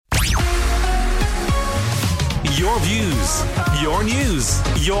Your views, your news,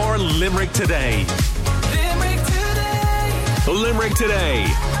 your Limerick Today. Limerick Today. Limerick Today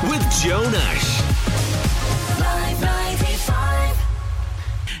with Joe Nash. Live 95.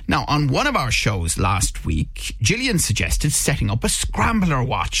 Now, on one of our shows last week, Gillian suggested setting up a scrambler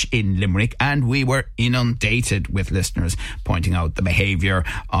watch in Limerick, and we were inundated with listeners pointing out the behaviour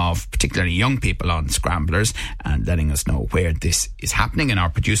of particularly young people on scramblers and letting us know where this is happening. And our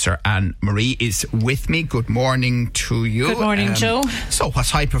producer, Anne-Marie, is with me. Good morning to you. Good morning, Joe. So what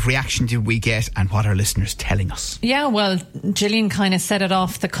type of reaction did we get, and what are listeners telling us? Yeah, well, Gillian kind of set it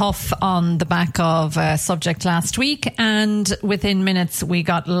off the cuff on the back of a subject last week, and within minutes we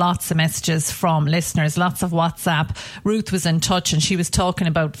got lots of messages from listeners, lots of WhatsApp. Ruth was in touch and she was talking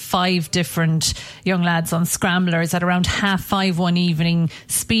about 5 different young lads on scramblers at around 5:30 one evening,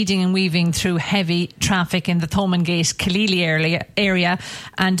 speeding and weaving through heavy traffic in the Thomond Killeely area.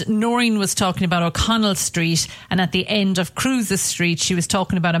 And Noreen was talking about O'Connell Street, and at the end of Cruises Street she was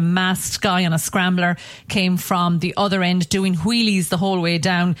talking about a masked guy on a scrambler came from the other end doing wheelies the whole way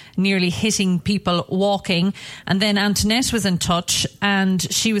down, nearly hitting people walking. And then Antoinette was in touch and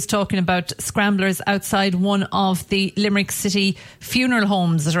she was talking about scramblers outside one of the Limerick City funeral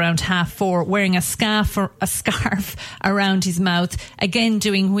homes at around 4:30, wearing a scarf around his mouth, again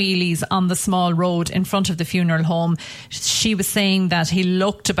doing wheelies on the small road in front of the funeral home. She was saying that he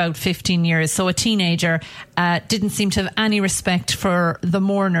looked about 15 years, so a teenager, didn't seem to have any respect for the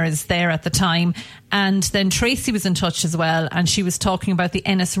mourners there at the time. And then Tracy was in touch as well, and she was talking about the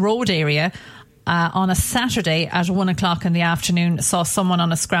Ennis Road area. On a Saturday at 1:00 in the afternoon, saw someone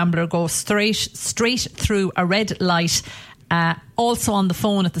on a scrambler go straight through a red light, also on the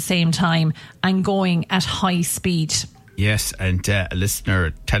phone at the same time and going at high speed. Yes, and a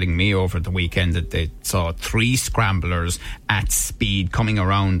listener telling me over the weekend that they saw 3 scramblers at speed coming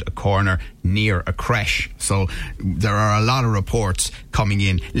around a corner near a creche. So there are a lot of reports coming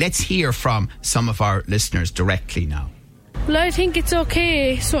in. Let's hear from some of our listeners directly now. Well, I think it's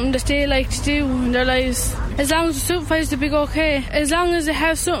okay, something that they like to do in their lives. As long as the supervisors, they'll be okay. As long as they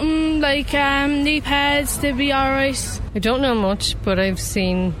have something like knee pads, they'll be alright. I don't know much, but I've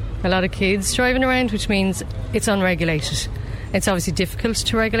seen a lot of kids driving around, which means it's unregulated. It's obviously difficult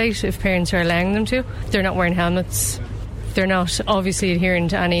to regulate if parents are allowing them to. They're not wearing helmets. They're not obviously adhering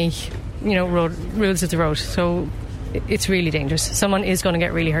to any, rules of the road. So it's really dangerous. Someone is going to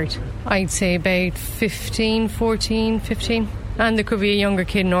get really hurt. I'd say about 15, 14, 15. And there could be a younger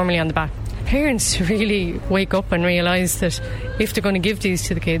kid normally on the back. Parents really wake up and realise that if they're going to give these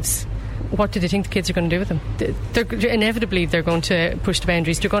to the kids, what do they think the kids are going to do with them? Inevitably, they're going to push the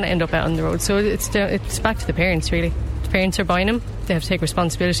boundaries. They're going to end up out on the road. So it's back to the parents, really. The parents are buying them. They have to take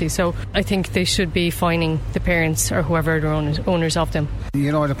responsibility. So I think they should be fining the parents or whoever are owners of them.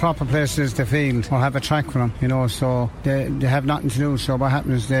 The proper place is the field or have a track for them, so they have nothing to do. So what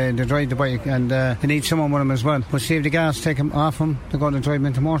happens, they drive the bike and they need someone with them as well. But see, if the guards take them off them, they're going to drive them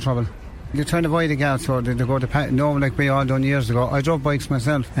into more trouble. They try to avoid the guards, so they go like we all done years ago. I drove bikes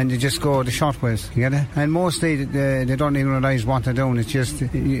myself and they just go the short ways, you get it? And mostly they don't even realise what they're doing. It's just,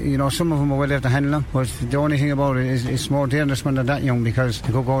 some of them are well able to handle them, but the only thing about it is it's more dangerous when they're that young because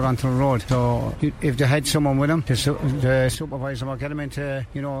they could go onto the road. So if they had someone with them, the supervisor will get them into,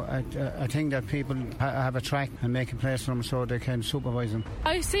 a thing that people have a track and make a place for them so they can supervise them.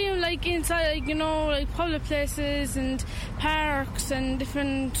 I see them inside, like public places and parks and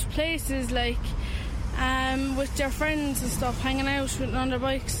different places, with their friends and stuff, hanging out on their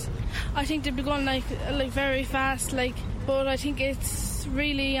bikes. I think they'd be going like very fast, but I think it's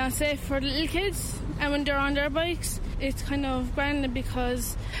really unsafe for the little kids. And when they're on their bikes, it's kind of grand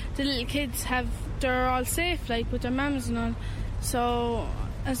because the little kids they're all safe, with their mums and all. So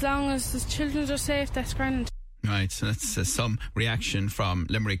as long as the children are safe, that's grand. Right, so that's some reaction from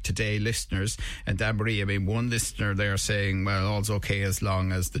Limerick Today listeners. And Anne-Marie, one listener there saying, well, all's okay as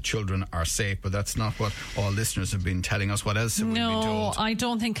long as the children are safe, but that's not what all listeners have been telling us. What else have we been told? No, I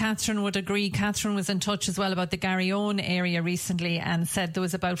don't think Catherine would agree. Catherine was in touch as well about the Garryowen area recently and said there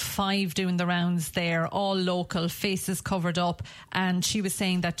was about 5 doing the rounds there, all local, faces covered up, and she was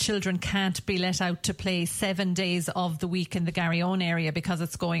saying that children can't be let out to play 7 days of the week in the Garryowen area because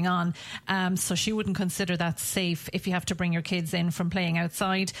it's going on. So she wouldn't consider that safe if you have to bring your kids in from playing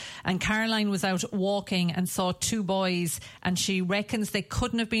outside. And Caroline was out walking and saw 2 boys, and she reckons they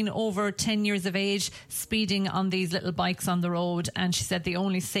couldn't have been over 10 years of age speeding on these little bikes on the road. And she said the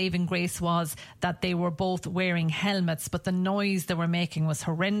only saving grace was that they were both wearing helmets, but the noise they were making was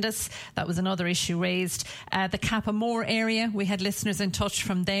horrendous. That was another issue raised. The Capamore area, we had listeners in touch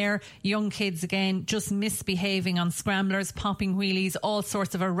from there. Young kids again just misbehaving on scramblers, popping wheelies, all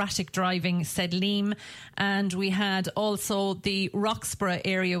sorts of erratic driving, said Liam. And And we had also the Roxborough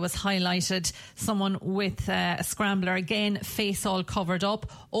area was highlighted. Someone with a scrambler, again, face all covered up,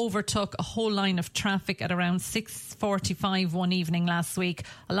 overtook a whole line of traffic at around 6:45 one evening last week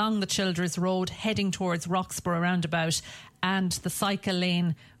along the Childers Road, heading towards Roxborough roundabout. And the cycle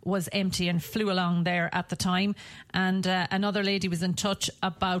lane was empty and flew along there at the time. And another lady was in touch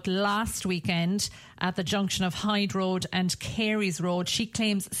about last weekend at the junction of Hyde Road and Carey's Road. She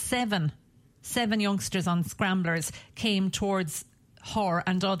claims seven youngsters on scramblers came towards her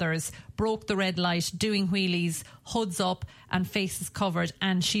and others, broke the red light, doing wheelies, hoods up and faces covered,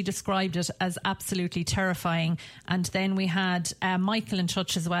 and she described it as absolutely terrifying. And then we had Michael in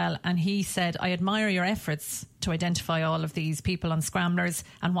touch as well, and he said, I admire your efforts to identify all of these people on scramblers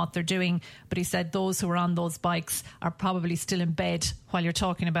and what they're doing, but he said those who are on those bikes are probably still in bed while you're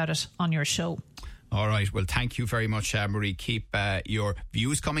talking about it on your show. All right. Well, thank you very much, Marie. Keep your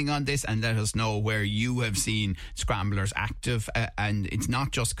views coming on this and let us know where you have seen scramblers active. And it's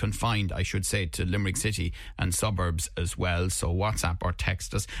not just confined, I should say, to Limerick City and suburbs as well. So WhatsApp or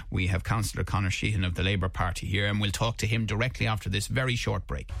text us. We have Councillor Conor Sheehan of the Labour Party here, and we'll talk to him directly after this very short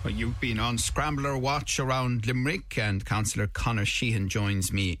break. Well, you've been on Scrambler Watch around Limerick, and Councillor Conor Sheehan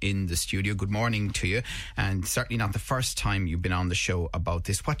joins me in the studio. Good morning to you. And certainly not the first time you've been on the show about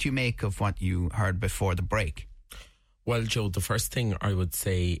this. What do you make of what you heard before the break? Well, Joe, the first thing I would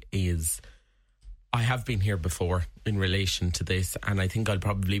say is I have been here before in relation to this, and I think I'll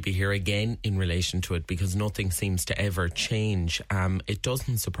probably be here again in relation to it because nothing seems to ever change. It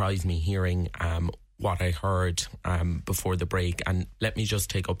doesn't surprise me hearing what I heard before the break, and let me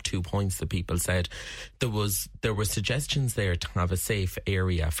just take up 2 points that people said. There were suggestions there to have a safe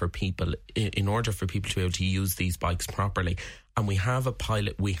area for people in order for people to be able to use these bikes properly. And we have a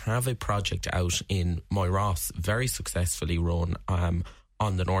project out in Moyross, very successfully run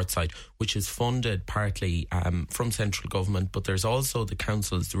on the north side, which is funded partly from central government, but there's also the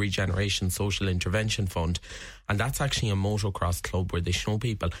council's the Regeneration Social Intervention Fund, and that's actually a motocross club where they show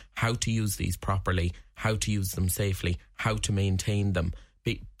people how to use these properly, how to use them safely, how to maintain them.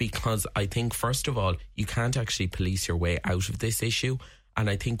 Because I think, first of all, you can't actually police your way out of this issue, and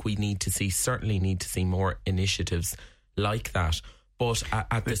I think we certainly need to see more initiatives like that. But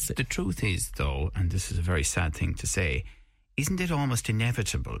the truth is, though, and this is a very sad thing to say, isn't it almost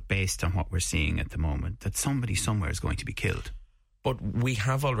inevitable, based on what we're seeing at the moment, that somebody somewhere is going to be killed? But we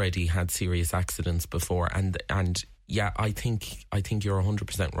have already had serious accidents before, and yeah, I think you're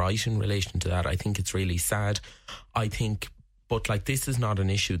 100% right in relation to that. I think it's really sad. But like, this is not an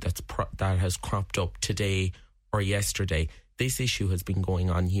issue that has cropped up today or yesterday. This issue has been going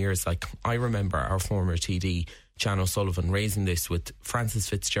on years. Like, I remember our former TD, Jan O'Sullivan, raising this with Frances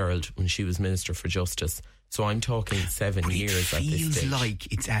Fitzgerald when she was Minister for Justice. So I'm talking 7 years at this stage. It feels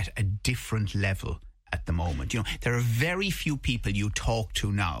like it's at a different level at the moment. You know, there are very few people you talk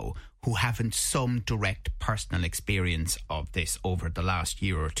to now who haven't some direct personal experience of this over the last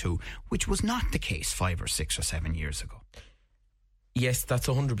year or two, which was not the case 5 or 6 or 7 years ago. Yes, that's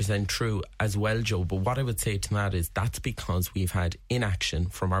 100% true as well, Joe. But what I would say to that is that's because we've had inaction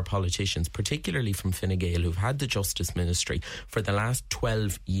from our politicians, particularly from Fine Gael, who've had the Justice Ministry for the last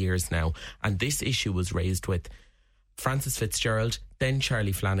 12 years now. And this issue was raised with Frances Fitzgerald, then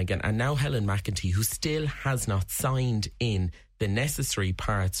Charlie Flanagan, and now Helen McEntee, who still has not signed in the necessary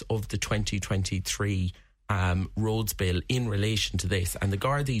parts of the 2023 roads bill in relation to this, and the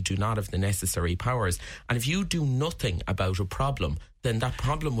Gardaí do not have the necessary powers. And if you do nothing about a problem, then that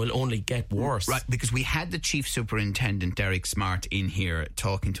problem will only get worse. Right, because we had the Chief Superintendent Derek Smart in here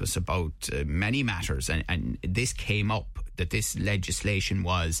talking to us about many matters, and this came up, that this legislation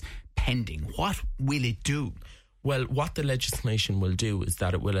was pending. What will it do? Well, what the legislation will do is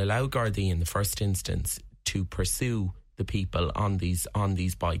that it will allow Gardaí in the first instance to pursue the people on these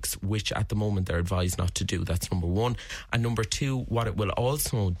bikes, which at the moment they're advised not to do. That's number one. And number two, what it will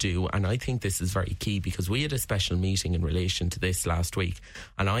also do, and I think this is very key, because we had a special meeting in relation to this last week,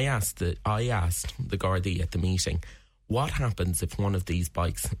 and I asked the Gardaí at the meeting, what happens if one of these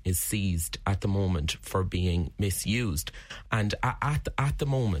bikes is seized at the moment for being misused? And at the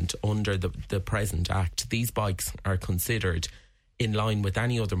moment, under the present Act, these bikes are considered in line with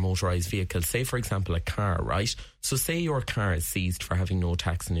any other motorised vehicle. Say, for example, a car, right? So say your car is seized for having no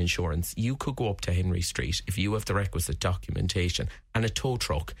tax and insurance. You could go up to Henry Street if you have the requisite documentation and a tow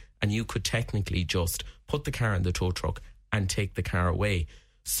truck, and you could technically just put the car in the tow truck and take the car away.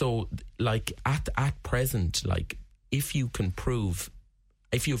 So, like, at present, like, if you have proof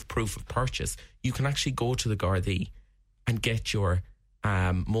of purchase, you can actually go to the Gardaí and get your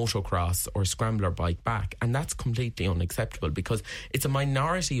motocross or scrambler bike back, and that's completely unacceptable, because it's a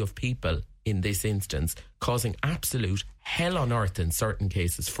minority of people in this instance, causing absolute hell on earth in certain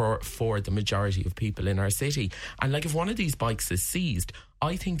cases for the majority of people in our city. And like, if one of these bikes is seized,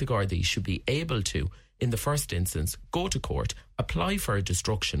 I think the Gardaí should be able to, in the first instance, go to court, apply for a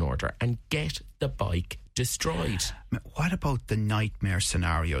destruction order and get the bike destroyed. What about the nightmare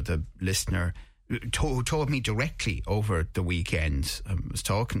scenario? The listener told me directly over the weekend, I was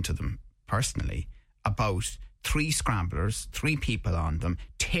talking to them personally, about 3 scramblers, 3 people on them,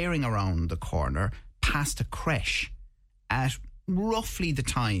 tearing around the corner past a creche at roughly the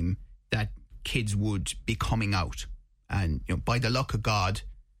time that kids would be coming out. And by the luck of God,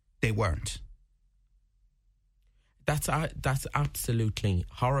 they weren't. That's absolutely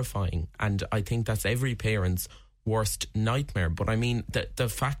horrifying, and I think that's every parent's worst nightmare. But I mean, the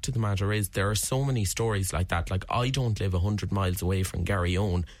fact of the matter is, there are so many stories like that. Like, I don't live 100 miles away from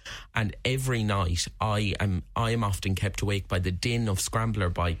Garryowen, and every night I am often kept awake by the din of scrambler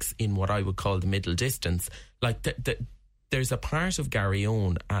bikes in what I would call the middle distance. Like, there's a part of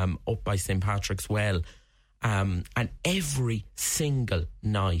Garryowen up by St Patrick's Well, and every single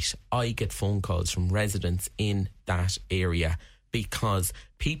night I get phone calls from residents in that area, because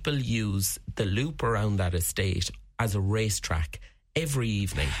people use the loop around that estate as a racetrack every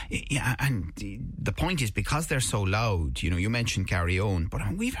evening. Yeah, and the point is, because they're so loud, you mentioned Garryowen, but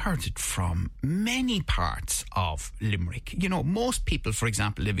we've heard it from many parts of Limerick. Most people, for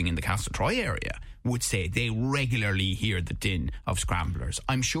example, living in the Castletroy area would say they regularly hear the din of scramblers.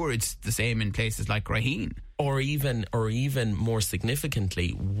 I'm sure it's the same in places like Raheen. Or even more significantly,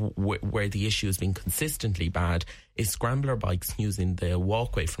 where the issue has been consistently bad, is scrambler bikes using the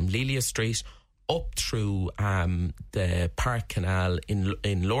walkway from Lelia Street up through the Park Canal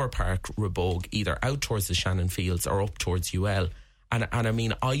in Lower Park, Rabogue, either out towards the Shannon Fields or up towards UL. And I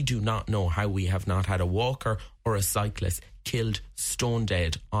mean, I do not know how we have not had a walker or a cyclist killed stone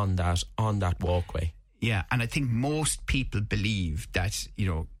dead on that walkway. Yeah, and I think most people believe that,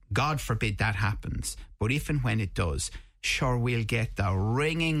 God forbid that happens, but if and when it does, sure, we'll get the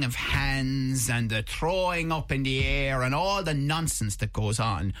wringing of hands and the throwing up in the air and all the nonsense that goes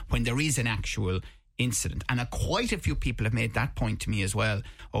on when there is an actual incident. And quite a few people have made that point to me as well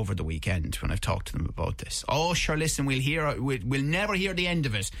over the weekend when I've talked to them about this. Oh, sure, listen, we'll never hear the end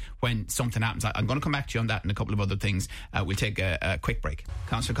of it when something happens. I'm going to come back to you on that and a couple of other things. We'll take a quick break.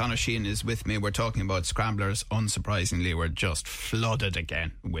 Councillor Conor Sheehan is with me. We're talking about scramblers. Unsurprisingly, we're just flooded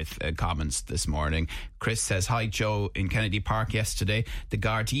again with comments this morning. Chris says, hi Joe, in Kennedy Park yesterday, the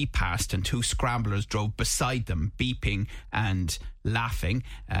Gardaí passed and 2 scramblers drove beside them, beeping and laughing.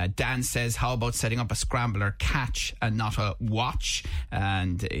 Dan says, how about setting up a scrambler catch and not a watch?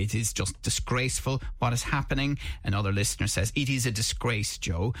 And it is just disgraceful what is happening. Another listener says, it is a disgrace,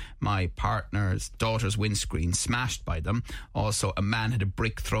 Joe. My partner's daughter's windscreen smashed by them. Also, a man had a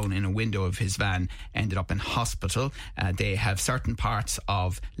brick thrown in a window of his van, ended up in hospital. They have certain parts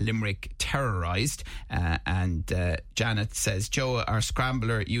of Limerick terrorised. And Janet says, Joe, our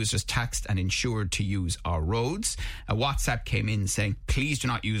scrambler users taxed and insured to use our roads. A WhatsApp came in saying, please do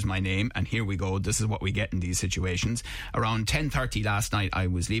not use my name. And here we go. This is what we get in these situations. Around 10:30 last night, I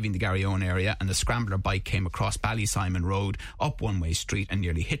was leaving the Garryowen area and the scrambler bike came across Ballysimon Road up one-way street and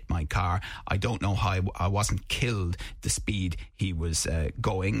nearly hit my car. I don't know how I wasn't killed the speed he was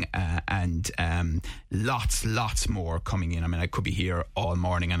going, and lots more coming in. I mean, I could be here all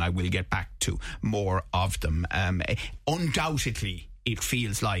morning and I will get back to more of them. Undoubtedly, it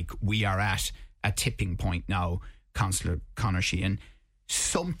feels like we are at a tipping point now, Councillor Conor Sheehan.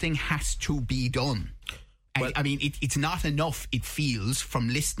 Something has to be done. Well, I mean, it's not enough, it feels, from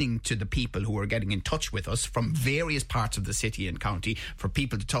listening to the people who are getting in touch with us from various parts of the city and county, for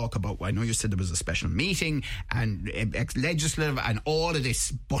people to talk about, well, I know you said there was a special meeting and legislative and all of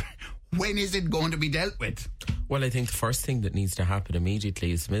this, but when is it going to be dealt with? Well, I think the first thing that needs to happen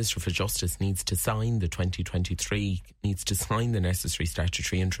immediately is the Minister for Justice needs to sign the 2023, needs to sign the necessary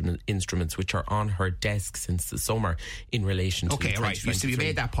statutory instruments which are on her desk since the summer in relation to the 2023. So you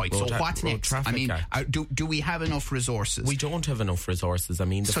made that point. So what's next? I mean, do we have enough resources? We don't have enough resources. I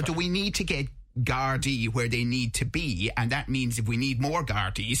mean, so do we need to get Gardaí where they need to be? And that means if we need more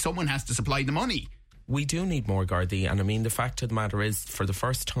Gardaí, someone has to supply the money. We do need more Gardaí, and I mean, the fact of the matter is, for the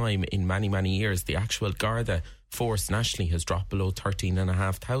first time in many years, the actual Garda force nationally has dropped below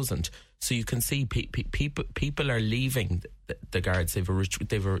 13,500. So you can see people are leaving the Guards.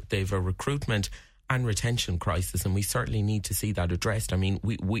 They've a recruitment and retention crisis, and we certainly need to see that addressed. I mean,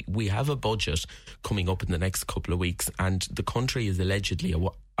 we have a budget coming up in the next couple of weeks, and the country is allegedly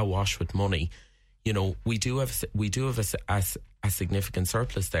awash with money. you know, we do have a significant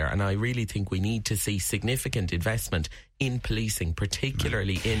surplus there, and I really think we need to see significant investment in policing,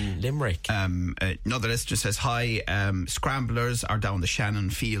 particularly in Limerick. Another listener says, hi, scramblers are down the Shannon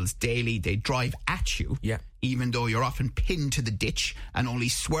Fields daily. They drive at you, even though you're often pinned to the ditch, and only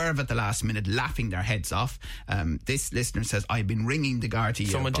swerve at the last minute, laughing their heads off. This listener says, I've been ringing the Gardaí.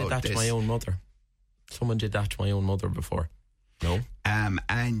 Someone did that to my own mother. Someone did that to my own mother before. No.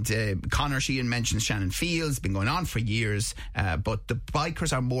 And Conor Sheehan mentions Shannon Fields, been going on for years, but the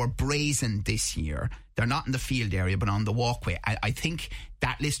bikers are more brazen this year. They're not in the field area, but on the walkway. I think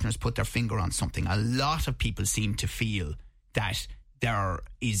that listeners put their finger on something. A lot of people seem to feel that there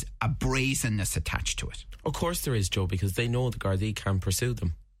is a brazenness attached to it. Of course there is, Joe, because they know the Gardaí can pursue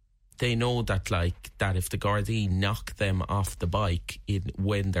them. They know that if the Gardaí knock them off the bike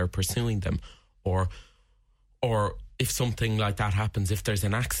when they're pursuing them, or if something like that happens, if there's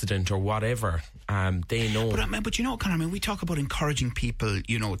an accident or whatever, they know. But you know, Conor, we talk about encouraging people,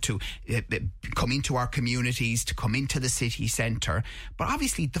 you know, to come into our communities, to come into the city centre. But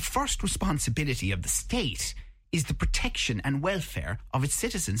obviously the first responsibility of the state is the protection and welfare of its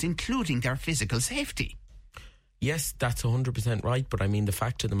citizens, including their physical safety. Yes, that's 100% right. But I mean, the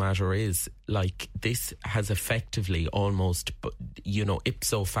fact of the matter is, this has effectively almost, you know,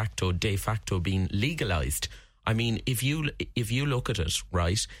 ipso facto, de facto been legalised. I mean, if you look at it,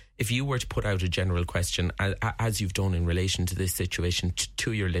 right, if you were to put out a general question, as you've done in relation to this situation,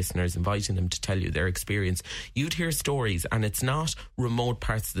 to your listeners, inviting them to tell you their experience, you'd hear stories, and it's not remote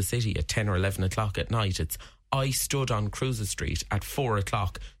parts of the city at 10 or 11 o'clock at night. It's, I stood on Cruises Street at 4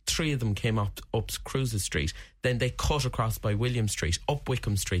 o'clock. 3 of them came up Cruises Street. Then they cut across by William Street, up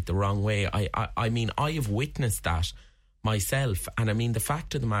Wickham Street the wrong way. I mean, I have witnessed that myself. And I mean, the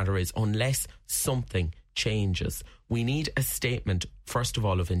fact of the matter is, unless something changes, we need a statement, first of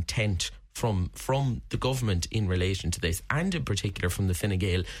all, of intent from the government in relation to this, and in particular from the Fine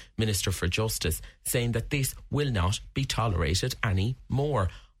Gael Minister for Justice, saying that this will not be tolerated anymore.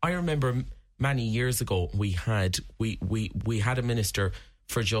 I remember many years ago we had a Minister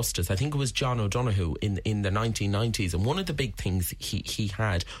for Justice, I think it was John O'Donoghue in the 1990s, and one of the big things he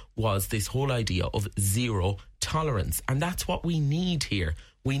had was this whole idea of zero tolerance, and that's what we need here.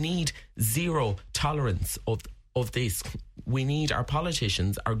 We need zero tolerance of this. We need our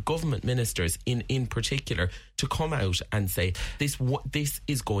politicians, our government ministers in particular, to come out and say this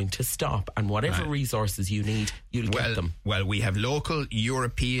is going to stop, and whatever resources you need, you'll get them. Well, we have local,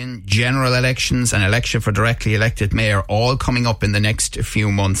 European, general elections, and election for directly elected mayor all coming up in the next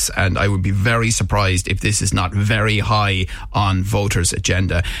few months, and I would be very surprised if this is not very high on voters'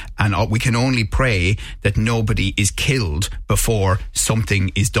 agenda, and we can only pray that nobody is killed before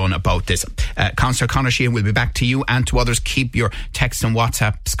something is done about this. Councillor Conor Sheehan, will be back to you and to others. Keep your texts and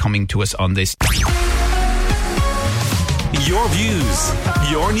WhatsApps coming to us on this. Your views,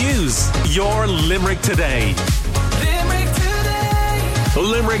 your news, your Limerick Today. Limerick Today.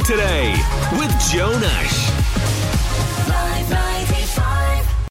 Limerick Today with Joe Nash.